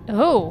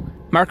 Oh.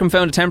 Marcum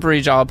found a temporary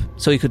job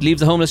so he could leave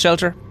the homeless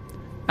shelter,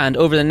 and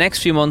over the next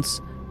few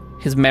months,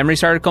 his memory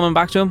started coming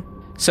back to him.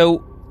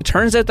 So it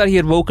turns out that he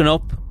had woken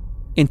up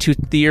into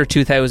the year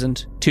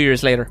 2000, 2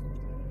 years later.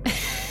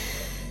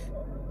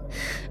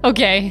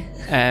 Okay.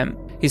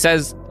 He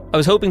says, I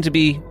was hoping to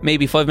be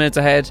maybe 5 minutes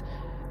ahead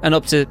and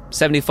up to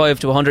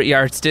 75 to 100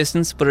 yards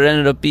distance, but it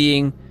ended up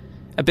being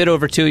a bit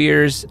over 2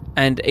 years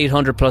and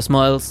 800 plus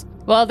miles.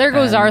 Well, there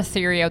goes our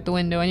theory out the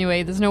window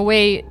anyway. There's no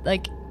way,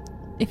 like,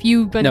 if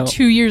you went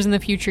 2 years in the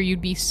future, you'd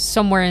be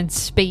somewhere in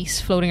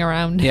space floating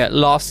around. Yeah,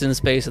 lost in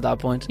space at that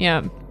point.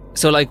 Yeah.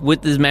 So, like,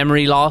 with his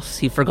memory loss,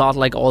 he forgot,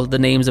 like, all the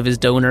names of his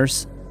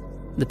donors,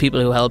 the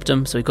people who helped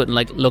him, so he couldn't,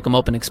 like, look them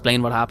up and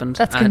explain what happened.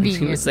 That's and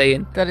convenient. He was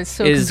saying, that is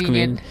so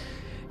convenient.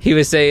 He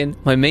was saying,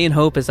 my main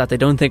hope is that they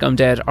don't think I'm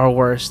dead, or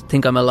worse,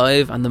 think I'm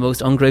alive and the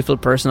most ungrateful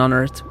person on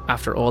earth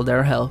after all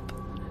their help.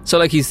 So,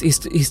 like, he's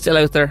still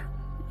out there.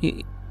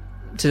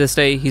 To this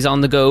day, he's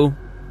on the go,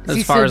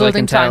 as far as I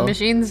can tell. Is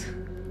he still building time machines?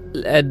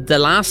 The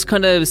last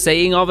kind of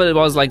saying of it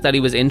was like that he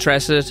was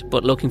interested,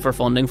 but looking for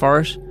funding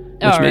for it,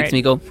 which makes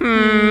me go,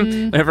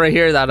 Whenever I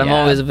hear that, I'm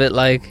always a bit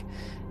like,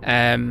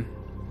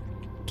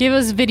 give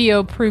us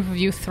video proof of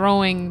you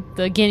throwing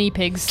the guinea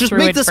pigs just through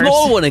make it the first.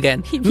 small one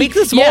again. Make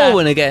the small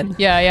one again.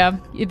 Yeah.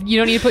 You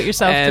don't need to put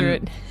yourself through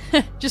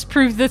it. Just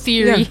prove the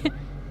theory. Yeah.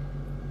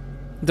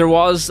 There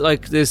was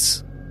like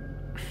this,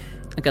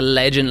 like a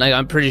legend, like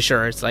I'm pretty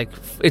sure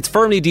it's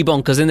firmly debunked,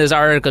 because in this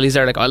article he's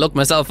there like, I looked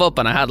myself up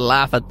and I had a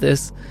laugh at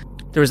this.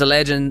 There was a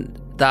legend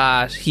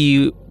that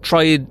he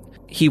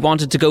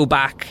wanted to go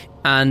back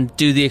and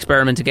do the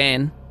experiment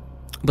again,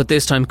 but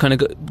this time kind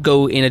of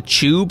go in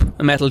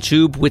a metal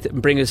tube,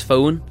 bring his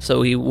phone,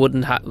 so he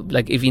wouldn't have,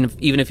 like,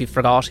 even if he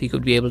forgot, he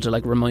could be able to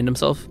like remind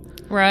himself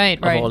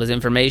of all his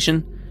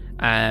information,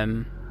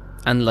 and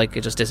like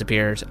it just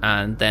disappeared.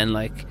 And then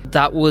like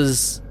there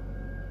was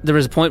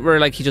a point where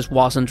like he was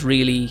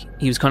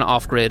kind of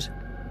off grid,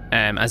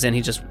 as in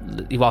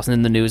he wasn't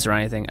in the news or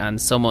anything,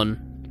 and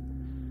someone,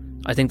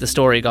 I think the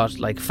story got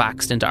like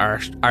faxed into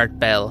Art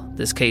Bell,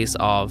 this case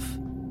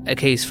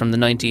from the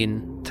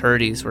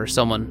 1930s where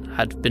someone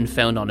had been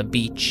found on a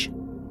beach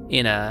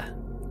in a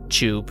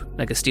tube,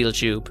 like a steel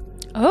tube.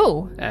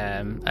 Oh.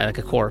 Like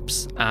a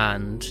corpse,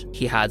 and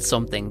he had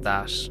something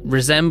that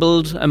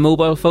resembled a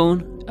mobile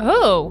phone.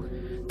 Oh.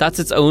 That's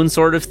its own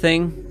sort of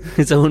thing,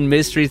 its own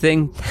mystery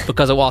thing,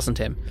 because it wasn't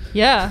him.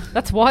 Yeah,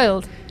 that's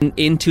wild.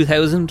 In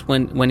 2000,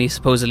 when he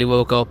supposedly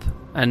woke up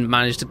and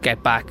managed to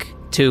get back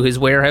to his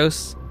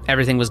warehouse,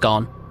 everything was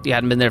gone. He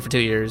hadn't been there for 2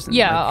 years.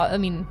 Yeah, like, I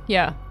mean,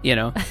 yeah. You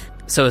know,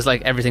 so it's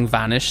like everything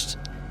vanished,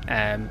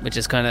 which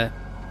is kind of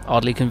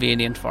oddly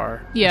convenient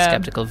for a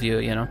skeptical view,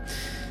 you know.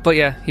 But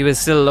yeah, he was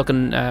still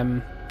looking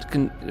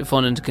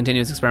fun and to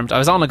continue his experiment. I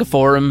was on like a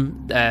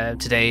forum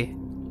today,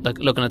 like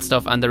looking at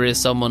stuff, and there is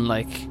someone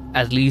like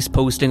at least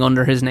posting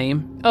under his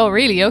name. Oh,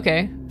 really?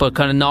 Okay. But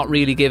kind of not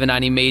really giving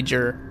any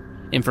major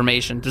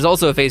information. There's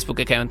also a Facebook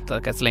account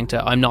that gets linked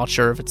to. I'm not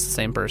sure if it's the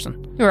same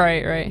person.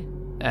 Right.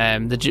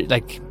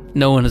 Like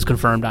no one has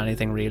confirmed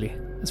anything really,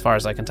 as far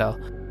as I can tell.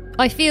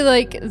 I feel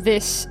like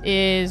this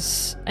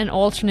is an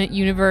alternate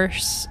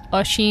universe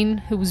Oisin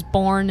who was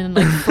born in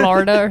like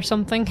Florida or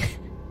something.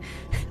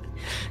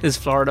 Is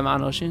Florida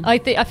man Oisin? I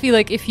feel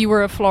like if you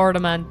were a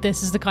Florida man,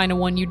 this is the kind of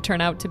one you'd turn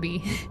out to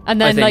be.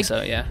 And then I think like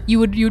so, yeah.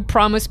 you'd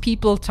promise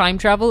people time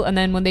travel, and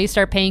then when they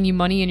start paying you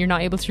money and you're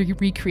not able to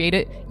recreate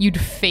it, you'd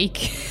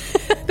fake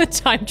the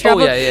time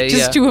travel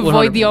just to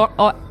avoid 100%.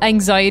 The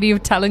anxiety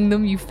of telling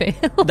them you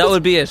failed. That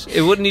would be it.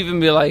 It wouldn't even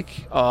be like,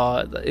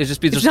 it'd just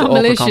be just an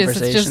awkward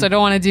conversation. It's just I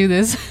don't want to do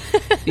this.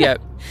 Yeah,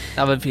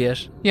 that would be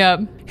it. Yeah.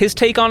 His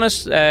take on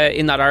it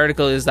in that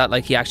article is that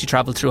like he actually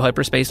traveled through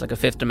hyperspace, like a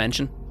fifth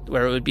dimension,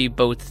 where it would be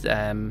both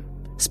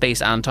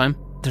space and time.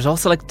 There's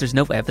also like there's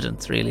no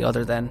evidence really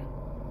other than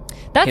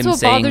that's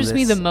what bothers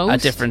me the most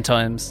at different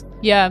times.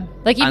 Yeah,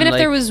 like even if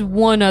there was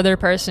one other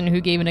person who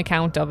gave an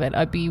account of it,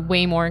 I'd be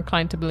way more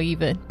inclined to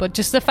believe it. But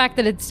just the fact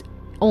that it's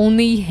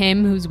only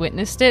him who's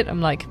witnessed it,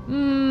 I'm like,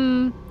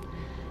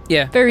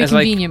 yeah, very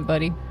convenient,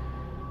 buddy.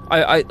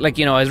 I like,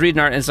 you know, I was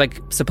reading art and it's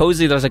like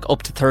supposedly there's like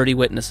up to 30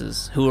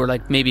 witnesses who are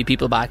like maybe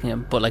people backing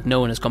him, but like no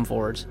one has come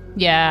forward.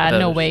 Yeah,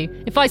 no way.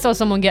 If I saw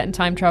someone getting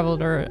time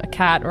traveled, or a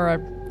cat or a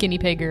guinea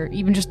pig or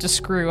even just a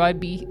screw, I'd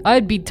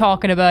be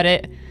talking about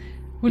it.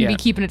 Wouldn't be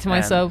keeping it to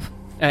myself.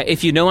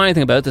 If you know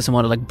anything about this and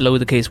want to like blow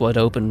the case wide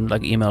open,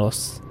 like email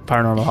us,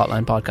 Paranormal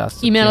Hotline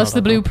Podcast. Email us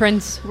the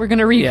blueprints. We're going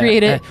to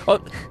recreate it.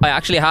 I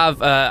actually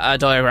have a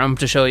diagram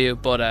to show you,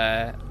 but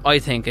I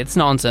think it's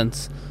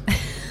nonsense.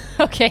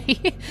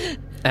 Okay.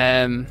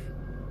 I'm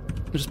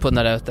just putting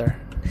that out there.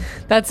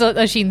 That's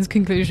Oisin's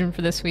conclusion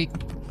for this week.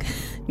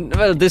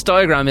 Well, this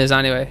diagram is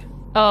anyway.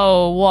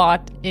 Oh,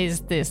 what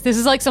is this? This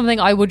is like something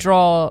I would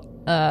draw,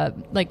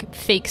 like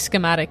fake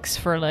schematics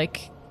for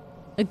like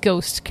a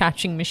ghost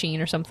catching machine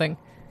or something.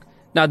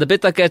 Now the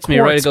bit that gets me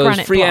right, it goes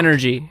free block.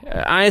 Energy.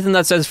 Anything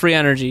that says free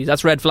energy,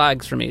 that's red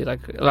flags for me.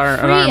 Like free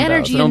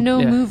energy and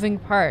no moving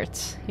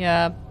parts.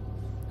 Yeah.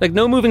 Like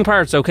no moving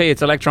parts. Okay,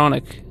 it's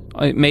electronic.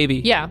 Maybe.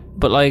 Yeah.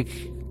 But like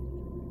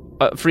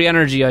free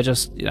energy, I don't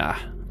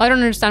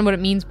understand what it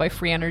means by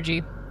free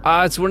energy.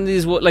 It's one of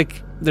these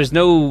like there's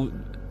no,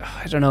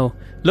 I don't know.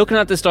 Looking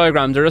at this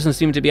diagram, there doesn't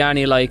seem to be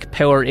any like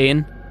power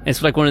in.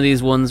 It's like one of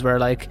these ones where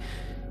like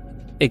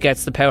it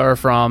gets the power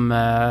from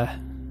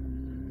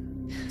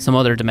some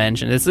other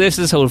dimension. It's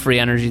this whole free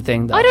energy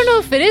thing. I don't know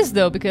if it is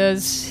though,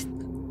 because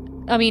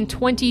I mean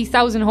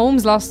 20,000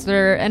 homes lost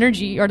their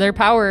energy or their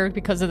power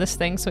because of this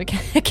thing, so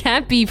it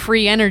can't be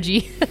free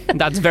energy.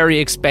 That's very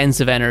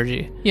expensive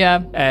energy.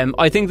 Yeah.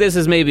 I think this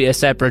is maybe a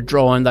separate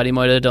drawing that he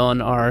might have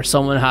done, or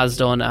someone has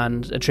done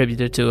and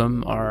attributed to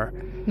him, or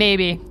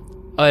maybe.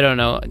 I don't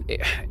know.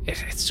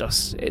 It's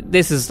just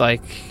this is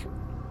like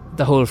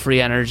the whole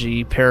free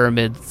energy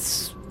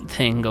pyramids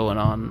thing going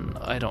on.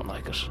 I don't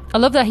like it. I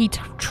love that he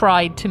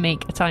tried to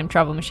make a time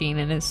travel machine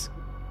in his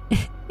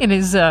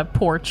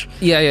porch.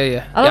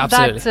 Yeah. I love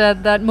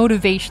that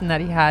motivation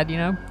that he had, you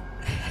know.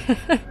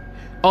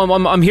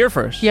 I'm here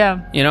for it.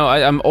 Yeah. You know,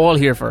 I'm all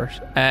here for it.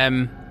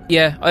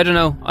 Yeah, I don't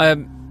know.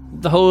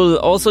 The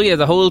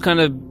whole kind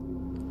of,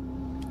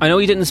 I know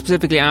he didn't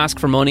specifically ask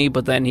for money,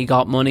 but then he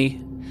got money.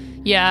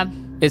 Yeah.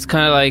 It's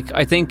kind of like,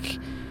 I think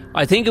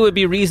it would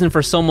be reason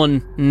for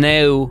someone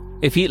now,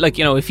 if he, like,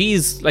 you know, if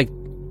he's like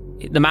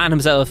the man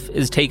himself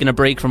is taking a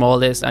break from all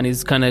this and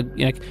he's kind of,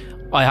 you know,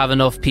 I have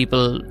enough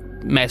people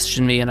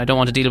messaging me and I don't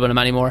want to deal with him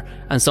anymore,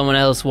 and someone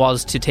else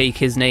was to take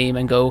his name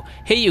and go,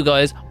 hey you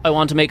guys, I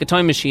want to make a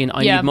time machine,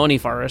 I need money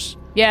for it.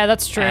 Yeah,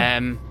 that's true.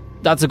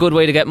 That's a good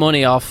way to get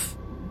money off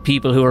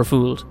people who are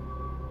fooled.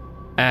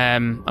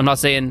 I'm not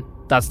saying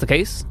that's the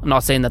case, I'm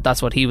not saying that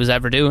that's what he was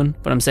ever doing,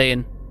 but I'm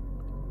saying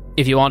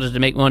if you wanted to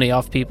make money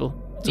off people,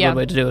 it's a good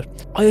way to do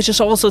it. I just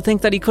also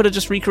think that he could have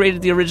just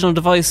recreated the original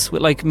device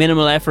with like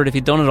minimal effort if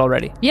he'd done it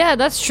already. Yeah,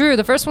 that's true.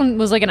 The first one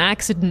was like an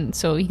accident,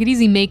 so he could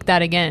easily make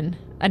that again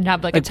and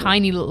have like a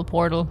tiny little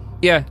portal.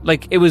 Yeah,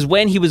 like it was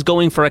when he was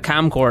going for a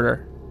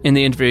camcorder in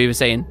the interview, he was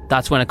saying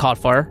that's when it caught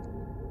fire.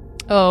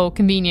 Oh,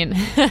 convenient.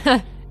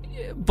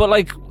 But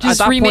like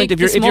just at that remake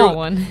point, if you're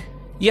one.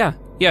 Yeah,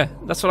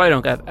 that's what I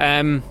don't get.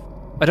 I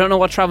don't know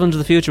what travel into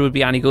the future would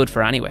be any good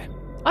for anyway.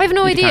 I have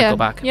no idea. Can't go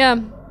back. Yeah,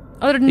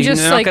 other than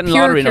just like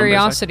pure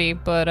curiosity.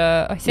 Numbers, like.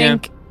 But I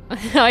think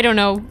I don't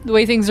know, the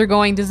way things are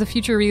going. Does the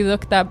future really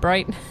look that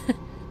bright?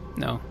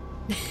 No.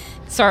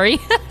 Sorry.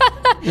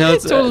 No,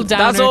 it's total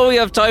downer. That's all we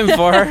have time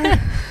for.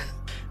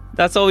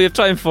 That's all we have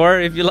time for.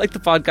 If you like the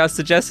podcast,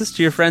 suggest us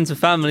to your friends and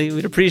family.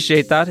 We'd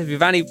appreciate that. If you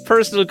have any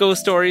personal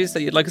ghost stories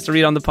that you'd like us to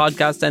read on the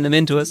podcast, send them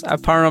in to us at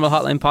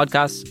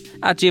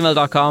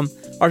paranormalhotlinepodcast@gmail.com.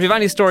 Or if you have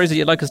any stories that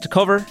you'd like us to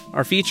cover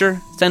or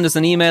feature, send us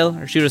an email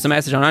or shoot us a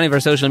message on any of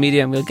our social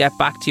media and we'll get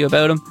back to you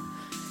about them.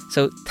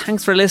 So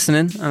thanks for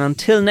listening, and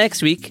until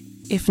next week,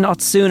 if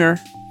not sooner,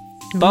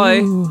 bye.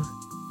 Ooh.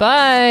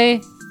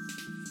 Bye.